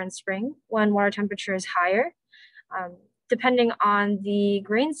summer and spring when water temperature is higher. Depending on the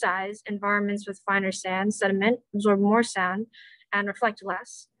grain size, environments with finer sand sediment absorb more sound and reflect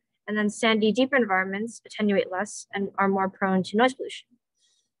less. And then sandy, deeper environments attenuate less and are more prone to noise pollution.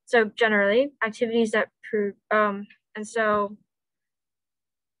 So generally, activities that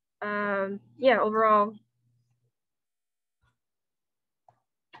overall.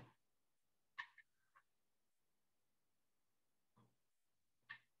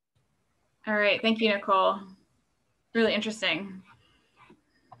 All right, thank you, Nicole. Really interesting.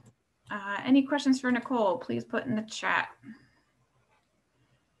 Any questions for Nicole, please put in the chat.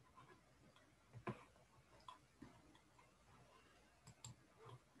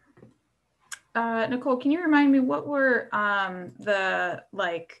 Nicole, can you remind me what were the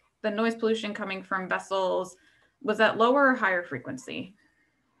noise pollution coming from vessels? Was that lower or higher frequency?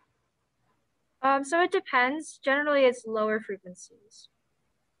 So it depends. Generally, it's lower frequencies.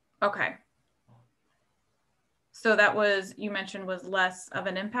 Okay. So that was, you mentioned, was less of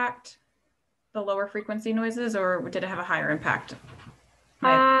an impact, the lower frequency noises, or did it have a higher impact?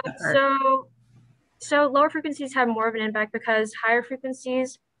 So lower frequencies have more of an impact because higher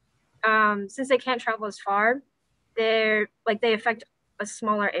frequencies, since they can't travel as far, they affect a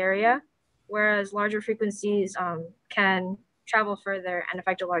smaller area, whereas larger frequencies can travel further and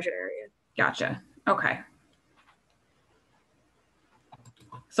affect a larger area. Gotcha. Okay.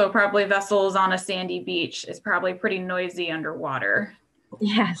 So probably vessels on a sandy beach is probably pretty noisy underwater.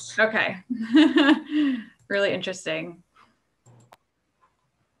 Yes. Okay. Really interesting.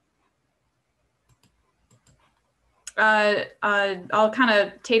 I'll kind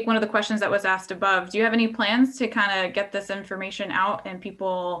of take one of the questions that was asked above. Do you have any plans to kind of get this information out and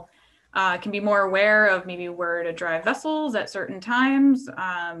people can be more aware of maybe where to drive vessels at certain times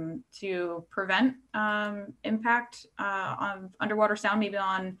to prevent impact on underwater sound, maybe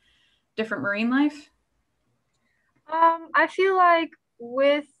on different marine life? I feel like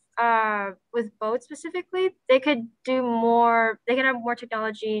with boats specifically, they could do more. They can have more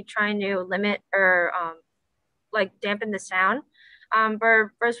technology trying to limit or dampen the sound.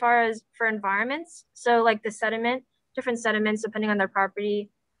 For as far as for environments, so like the sediment, different sediments depending on their property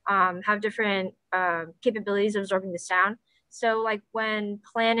have different capabilities of absorbing the sound. So like when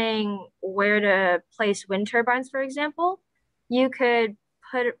planning where to place wind turbines, for example, you could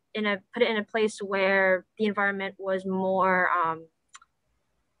put it in a place where the environment was more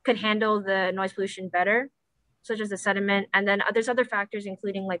could handle the noise pollution better, such as the sediment. And then there's other factors,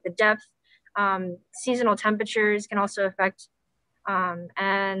 including like the depth, seasonal temperatures can also affect,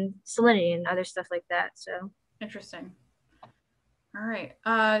 and salinity and other stuff like that. So interesting. All right,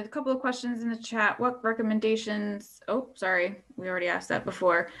 a couple of questions in the chat. What recommendations? Oh, sorry, we already asked that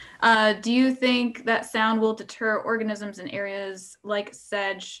before. Do you think that sound will deter organisms in areas like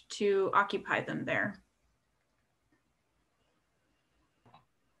sedge to occupy them there?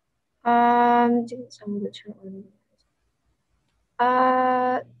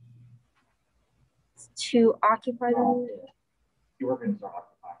 To occupy them.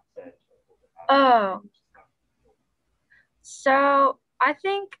 Oh. So I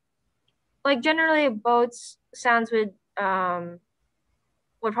think, like generally, boats sounds would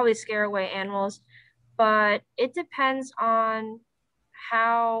probably scare away animals, but it depends on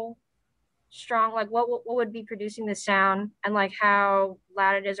how strong, like what would be producing the sound and like how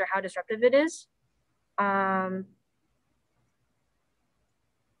loud it is or how disruptive it is.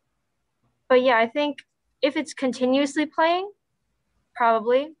 But yeah, I think if it's continuously playing,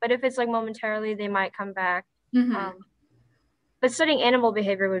 probably. But if it's like momentarily, they might come back. Mm-hmm. But studying animal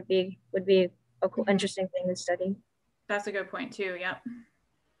behavior would be a cool, interesting thing to study. That's a good point too. Yep.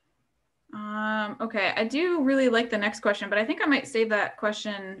 Okay, I do really like the next question, but I think I might save that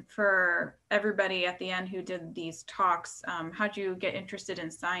question for everybody at the end who did these talks. How'd you get interested in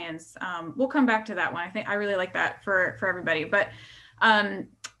science? We'll come back to that one. I think I really like that for everybody. But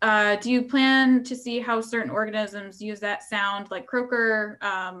do you plan to see how certain organisms use that sound, like croaker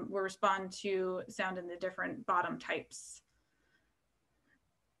will respond to sound in the different bottom types?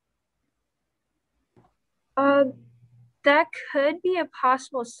 That could be a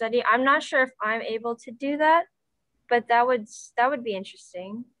possible study. I'm not sure if I'm able to do that, but that would be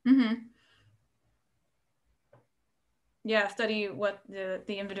interesting. Mm-hmm. Yeah, study what the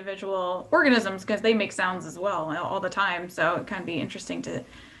individual organisms, because they make sounds as well all the time. So it can be interesting to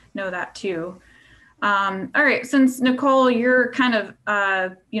know that too. All right, since Nicole, you're kind of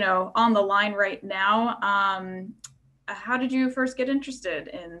on the line right now. How did you first get interested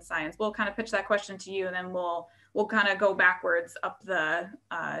in science? We'll kind of pitch that question to you, and then we'll kind of go backwards up the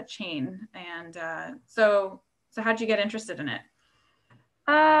chain. And so how'd you get interested in it?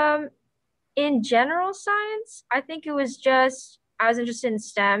 In general science, I think it was just I was interested in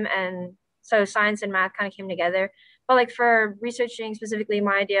STEM, and so science and math kind of came together. But like for researching specifically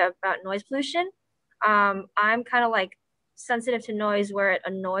my idea about noise pollution, I'm kind of like sensitive to noise where it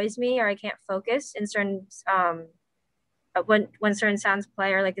annoys me or I can't focus in certain when certain sounds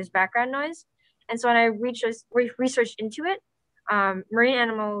play or like there's background noise. And so when I researched into it, marine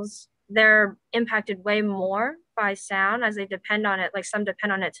animals, they're impacted way more by sound as they depend on it. Like some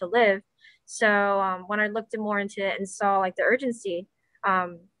depend on it to live. So when I looked more into it and saw like the urgency,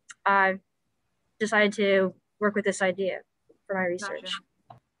 I decided to work with this idea for my research.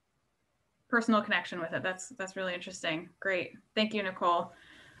 Gotcha. Personal connection with it. That's really interesting. Great. Thank you, Nicole.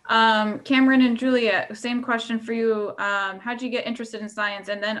 Cameron and Juliet, same question for you. How'd you get interested in science?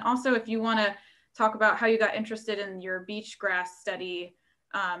 And then also if you want to talk about how you got interested in your beach grass study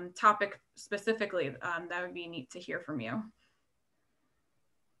topic specifically, that would be neat to hear from you.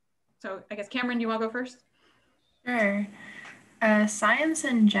 So I guess Cameron, do you want to go first? Sure. Science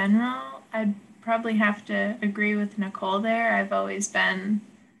in general, I'd probably have to agree with Nicole there. I've always been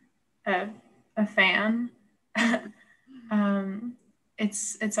a fan.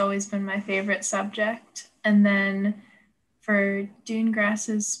 It's always been my favorite subject. And then for dune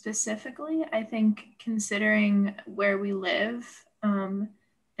grasses specifically, I think considering where we live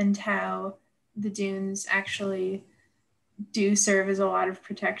and how the dunes actually do serve as a lot of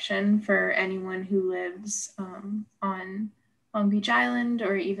protection for anyone who lives on Long Beach Island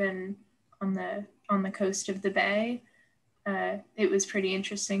or even on the coast of the bay. It was pretty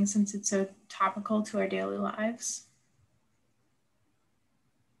interesting since it's so topical to our daily lives.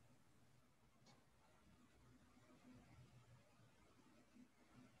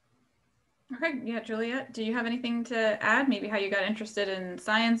 Okay, yeah, Juliet, do you have anything to add? Maybe how you got interested in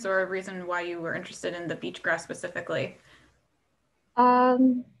science or a reason why you were interested in the beach grass specifically?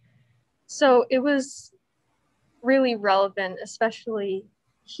 So it was really relevant, especially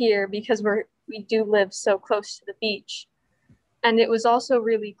here because we do live so close to the beach. And it was also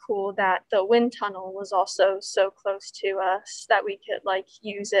really cool that the wind tunnel was also so close to us that we could like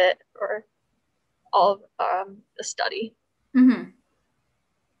use it for all of the study. Mm-hmm.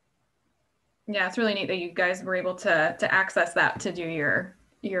 Yeah, it's really neat that you guys were able to access that to do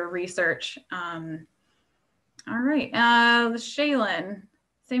your research. All right, Shaylin,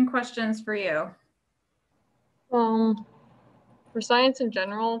 same questions for you. For science in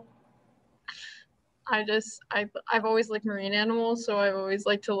general, I've always liked marine animals, so I've always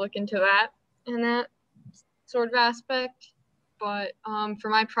liked to look into that and that sort of aspect. But for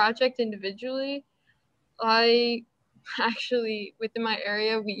my project individually, I actually within my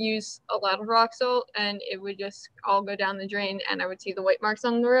area we use a lot of rock salt, and it would just all go down the drain, and I would see the white marks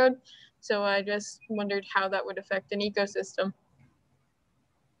on the road. So I just wondered how that would affect an ecosystem.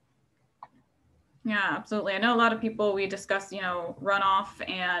 Yeah, absolutely. I know a lot of people, we discuss, runoff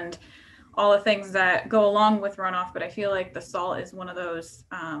and all the things that go along with runoff, but I feel like the salt is one of those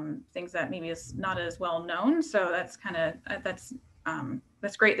things that maybe is not as well known. So that's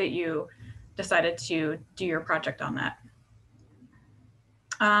that's great that you decided to do your project on that.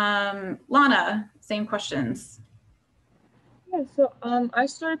 Lana, same questions. Yeah, so I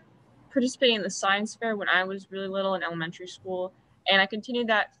started participating in the science fair when I was really little in elementary school, and I continued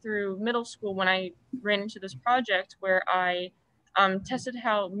that through middle school when I ran into this project where I tested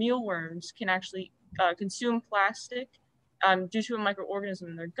how mealworms can actually consume plastic due to a microorganism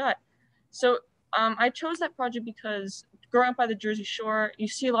in their gut. So I chose that project because growing up by the Jersey Shore, you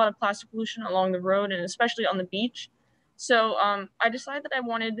see a lot of plastic pollution along the road and especially on the beach. So I decided that I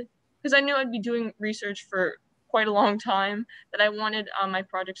wanted, because I knew I'd be doing research for quite a long time, that I wanted my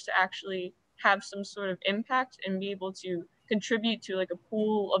projects to actually have some sort of impact and be able to contribute to like a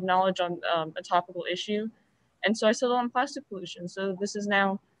pool of knowledge on a topical issue. And so I settled on plastic pollution. So this is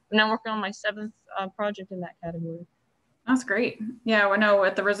now, I'm now working on my 7th project in that category. That's great. Yeah, I know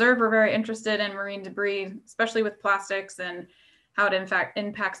at the reserve, we're very interested in marine debris, especially with plastics and how it in fact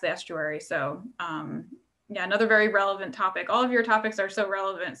impacts the estuary. So yeah, another very relevant topic. All of your topics are so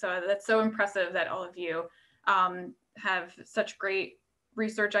relevant. So that's so impressive that all of you have such great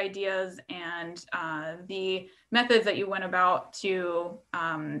research ideas, and the methods that you went about to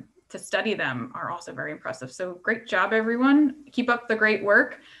study them are also very impressive. So great job, everyone. Keep up the great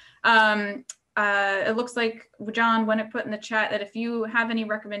work. It looks like John when it put in the chat that if you have any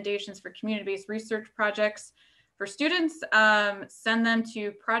recommendations for community-based research projects for students, send them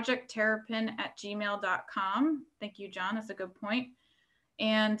to projectterrapin@gmail.com. Thank you, John. That's a good point.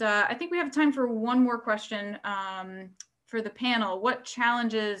 And I think we have time for one more question for the panel. What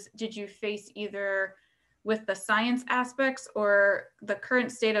challenges did you face either with the science aspects or the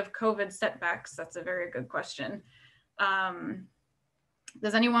current state of COVID setbacks? That's a very good question.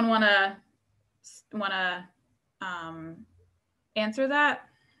 Does anyone want to answer that?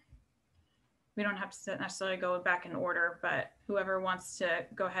 We don't have to necessarily go back in order, but whoever wants to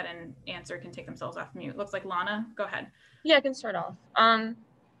go ahead and answer can take themselves off mute. Looks like Lana, go ahead. Yeah, I can start off.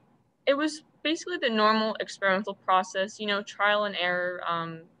 It was basically the normal experimental process, you know, trial and error,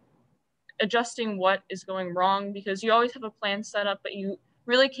 adjusting what is going wrong, because you always have a plan set up, but you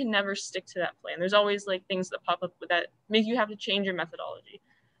really can never stick to that plan. There's always like things that pop up with that make you have to change your methodology.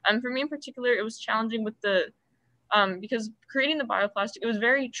 For me in particular, it was challenging with the because creating the bioplastic, it was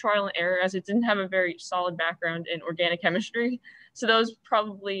very trial and error as it didn't have a very solid background in organic chemistry. So that was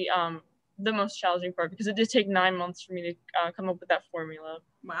probably the most challenging part, because it did take 9 months for me to come up with that formula.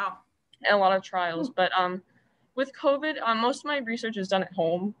 Wow. And a lot of trials. But with COVID, most of my research is done at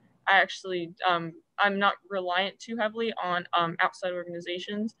home. I actually, I'm not reliant too heavily on outside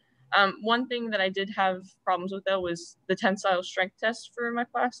organizations. One thing that I did have problems with though was the tensile strength test for my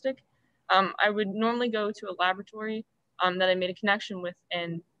plastic. I would normally go to a laboratory that I made a connection with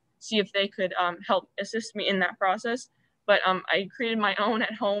and see if they could help assist me in that process. But I created my own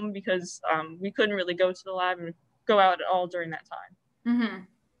at home because we couldn't really go to the lab and go out at all during that time. Mm-hmm.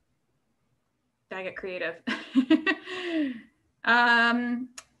 Gotta get creative.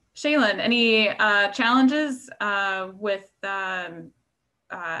 Shaylin, any challenges with that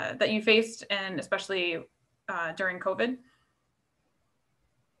you faced, and especially during COVID?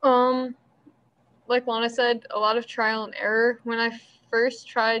 Like Lana said, a lot of trial and error. When I first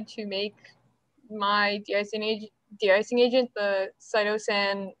tried to make my de-icing agent, the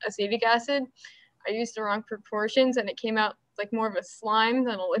cytosan acetic acid, I used the wrong proportions and it came out like more of a slime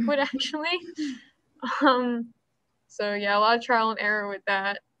than a liquid actually. So yeah, a lot of trial and error with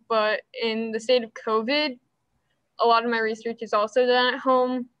that. But in the state of COVID, a lot of my research is also done at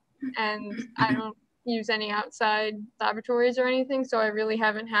home, and I don't use any outside laboratories or anything, so I really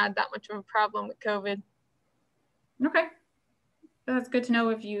haven't had that much of a problem with COVID. Okay, that's good to know.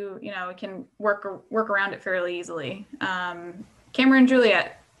 If you can work around it fairly easily. Cameron,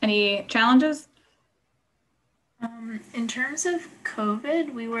 Juliet, any challenges? In terms of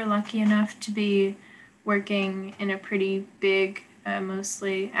COVID, we were lucky enough to be working in a pretty big,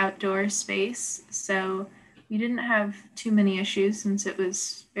 mostly outdoor space, so we didn't have too many issues since it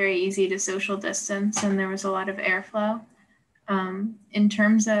was very easy to social distance and there was a lot of airflow. In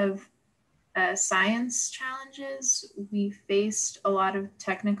terms of science challenges, we faced a lot of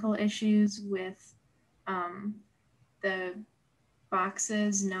technical issues with the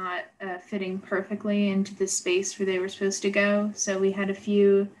boxes not fitting perfectly into the space where they were supposed to go. So we had a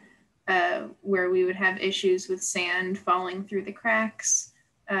few where we would have issues with sand falling through the cracks,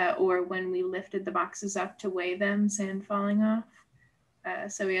 or when we lifted the boxes up to weigh them, sand falling off.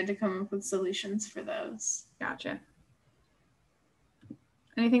 So we had to come up with solutions for those. Gotcha.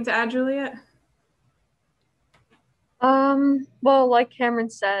 Anything to add, Juliet? Well, like Cameron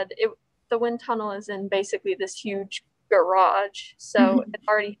said, the wind tunnel is in basically this huge garage, so it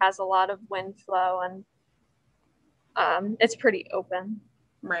already has a lot of wind flow, and it's pretty open.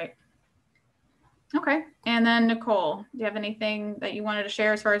 Right. Okay. And then Nicole, do you have anything that you wanted to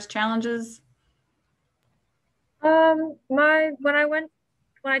share as far as challenges? When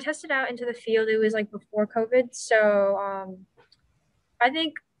I tested out into the field, it was like before COVID. So I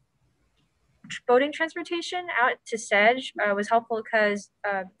think boating transportation out to Sedge was helpful because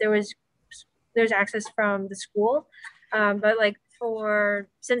there was there's access from the school. But like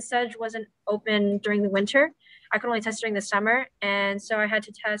since Sedge wasn't open during the winter, I could only test during the summer. And so I had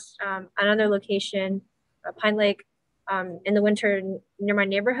to test another location, Pine Lake, in the winter near my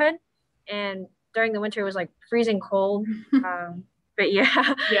neighborhood. And during the winter, it was like freezing cold. But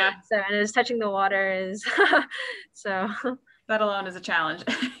yeah. Yeah. So, and it was touching the water is, so. That alone is a challenge.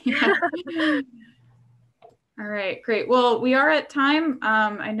 Yeah. All right, great. Well, we are at time.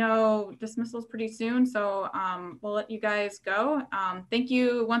 I know dismissal is pretty soon, so we'll let you guys go. Thank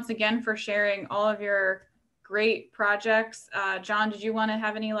you once again for sharing all of your great projects. John, did you want to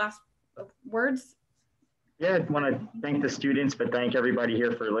have any last words? Yeah, I want to thank the students, but thank everybody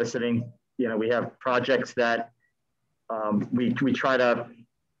here for listening. You know, we have projects that we try to,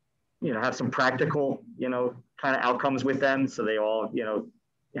 you know, have some practical, you know, kind of outcomes with them, so they all, you know,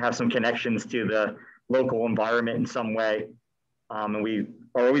 have some connections to the local environment in some way. And we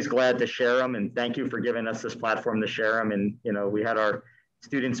are always glad to share them. And thank you for giving us this platform to share them. And, you know, we had our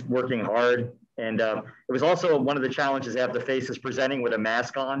students working hard. And it was also one of the challenges they have to face is presenting with a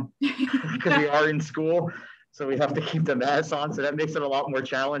mask on because we are in school. So we have to keep the mask on. So that makes it a lot more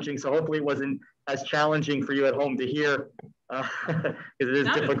challenging. So hopefully it wasn't as challenging for you at home to hear because it is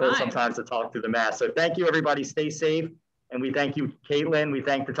difficult sometimes to talk through the mask. So thank you, everybody. Stay safe. And we thank you, Caitlin. We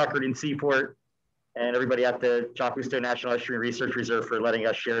thank the Tuckerton Seaport and everybody at the Jacques Cousteau National Estuarine Research Reserve for letting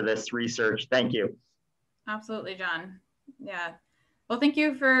us share this research. Thank you. Absolutely, John. Yeah. Well, thank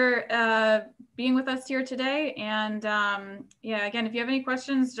you for being with us here today. And yeah, again, if you have any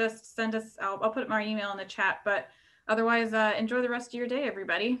questions, just send us, I'll put my email in the chat, but otherwise, enjoy the rest of your day,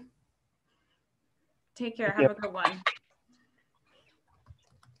 everybody. Take care. Have a good one.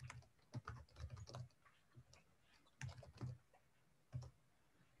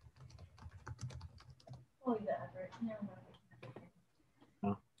 Oh, yeah, never mind.